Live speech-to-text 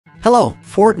Hello,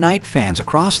 Fortnite fans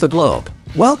across the globe.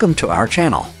 Welcome to our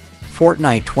channel.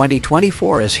 Fortnite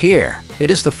 2024 is here. It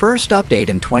is the first update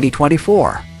in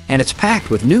 2024, and it's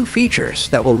packed with new features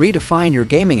that will redefine your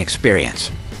gaming experience.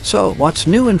 So, what's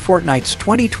new in Fortnite's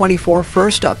 2024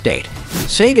 first update?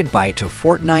 Say goodbye to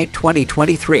Fortnite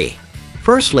 2023.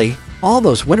 Firstly, all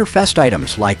those Winterfest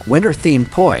items like winter-themed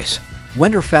toys,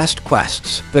 Winterfest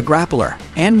quests, the Grappler,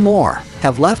 and more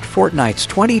have left Fortnite's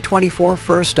 2024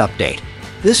 first update.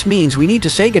 This means we need to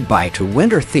say goodbye to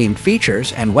winter-themed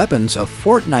features and weapons of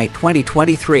Fortnite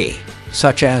 2023,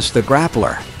 such as the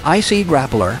Grappler, Icy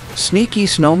Grappler, Sneaky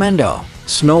Snowmendo,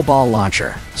 Snowball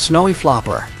Launcher, Snowy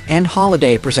Flopper, and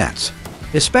Holiday Presents.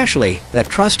 Especially that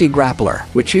trusty Grappler,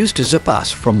 which used to zip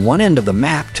us from one end of the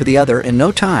map to the other in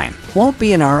no time, won't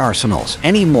be in our arsenals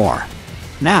anymore.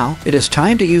 Now, it is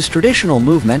time to use traditional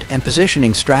movement and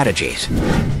positioning strategies.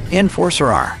 Enforcer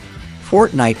R.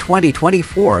 Fortnite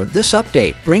 2024, this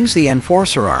update brings the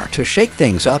Enforcer R to shake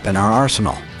things up in our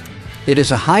arsenal. It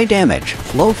is a high-damage,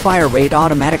 low-fire rate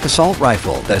automatic assault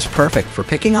rifle that is perfect for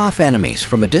picking off enemies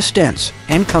from a distance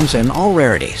and comes in all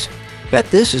rarities. Bet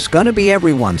this is gonna be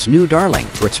everyone's new darling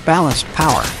for its balanced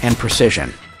power and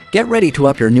precision. Get ready to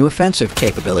up your new offensive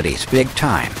capabilities big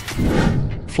time.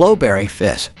 Flowberry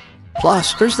Fizz.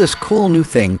 Plus, there's this cool new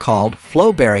thing called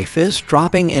Flowberry Fizz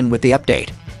dropping in with the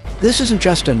update. This isn't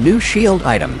just a new shield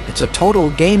item, it's a total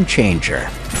game changer.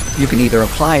 You can either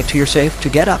apply it to your safe to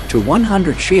get up to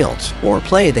 100 shields, or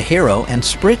play the hero and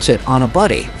spritz it on a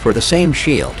buddy for the same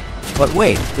shield. But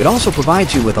wait, it also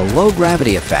provides you with a low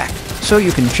gravity effect, so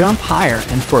you can jump higher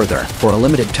and further for a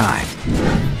limited time.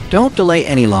 Don't delay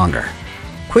any longer.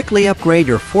 Quickly upgrade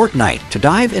your Fortnite to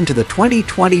dive into the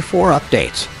 2024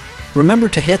 updates. Remember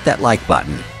to hit that like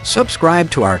button, subscribe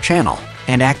to our channel,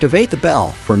 and activate the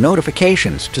bell for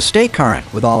notifications to stay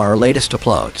current with all our latest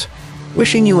uploads.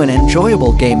 Wishing you an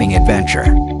enjoyable gaming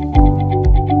adventure.